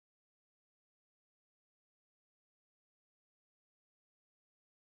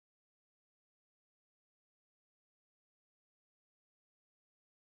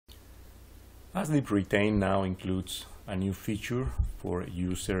ASDIP RETAIN now includes a new feature for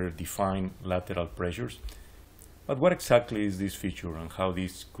user-defined lateral pressures. But what exactly is this feature and how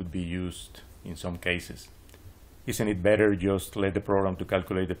this could be used in some cases? Isn't it better just let the program to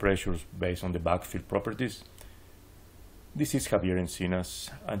calculate the pressures based on the backfill properties? This is Javier Encinas,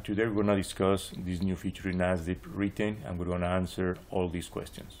 and today we're going to discuss this new feature in ASDIP RETAIN, and we're going to answer all these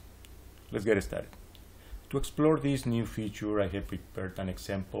questions. Let's get started. To explore this new feature, I have prepared an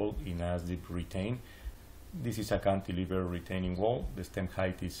example in ASDIP RETAIN. This is a cantilever retaining wall. The stem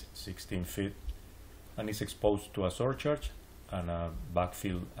height is 16 feet and is exposed to a surcharge and a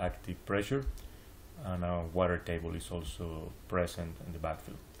backfill active pressure, and a water table is also present in the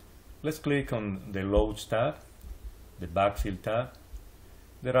backfill. Let's click on the Loads tab, the Backfill tab.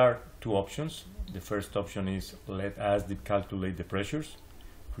 There are two options. The first option is let ASDIP calculate the pressures,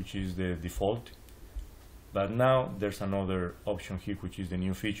 which is the default. But now there's another option here, which is the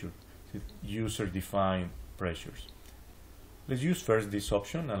new feature, user-defined pressures. Let's use first this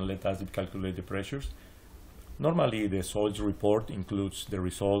option and let ASDIP calculate the pressures. Normally the soils report includes the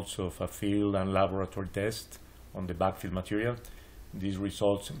results of a field and laboratory test on the backfill material. These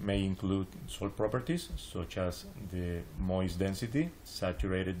results may include soil properties such as the moist density,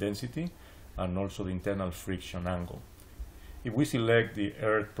 saturated density, and also the internal friction angle. If we select the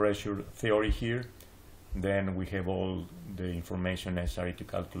earth pressure theory here, then we have all the information necessary to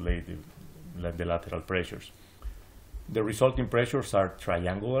calculate the lateral pressures. The resulting pressures are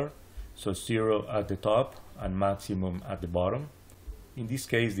triangular, so 0 at the top and maximum at the bottom. In this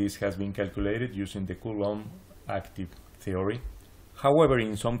case, this has been calculated using the Coulomb active theory. However,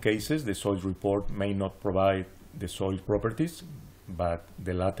 in some cases, the soil report may not provide the soil properties, but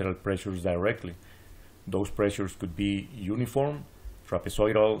the lateral pressures directly. Those pressures could be uniform,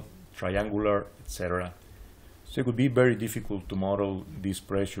 trapezoidal, triangular, etc. So it would be very difficult to model these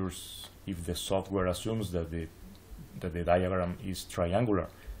pressures if the software assumes that the diagram is triangular,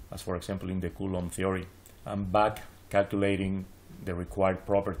 as for example in the Coulomb theory. And back calculating the required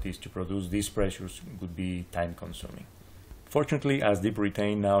properties to produce these pressures would be time consuming. Fortunately, ASDIP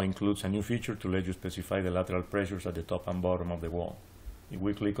RETAIN now includes a new feature to let you specify the lateral pressures at the top and bottom of the wall. If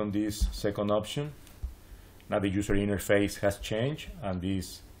we click on this second option, now the user interface has changed and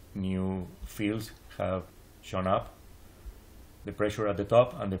these new fields have shown up, the pressure at the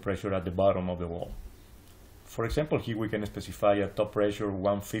top and the pressure at the bottom of the wall. For example, here we can specify a top pressure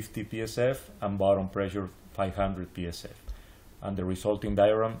 150 psf and bottom pressure 500 psf, and the resulting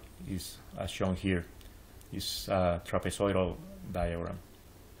diagram is as shown here. Is a trapezoidal diagram.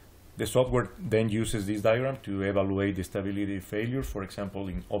 The software then uses this diagram to evaluate the stability failure, for example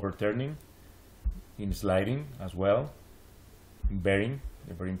in overturning, in sliding as well, in bearing,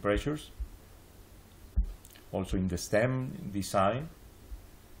 the bearing pressures, also in the stem design,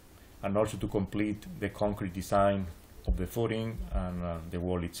 and also to complete the concrete design of the footing and the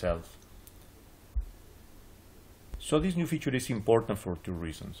wall itself. So this new feature is important for two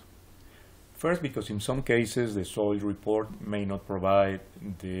reasons. First, because in some cases the soil report may not provide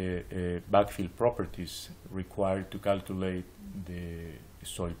the backfill properties required to calculate the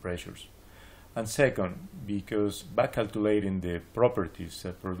soil pressures. And second, because back calculating the properties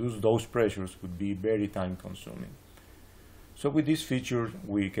that produce those pressures would be very time consuming. So with this feature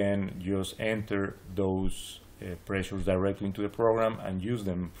we can just enter those pressures directly into the program and use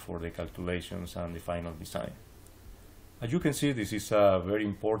them for the calculations and the final design. As you can see, this is a very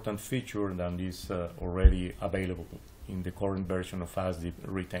important feature that is already available in the current version of ASDIP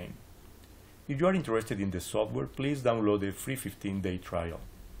RETAIN. If you are interested in the software, please download the free 15-day trial.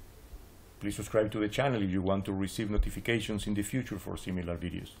 Please subscribe to the channel if you want to receive notifications in the future for similar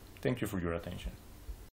videos. Thank you for your attention.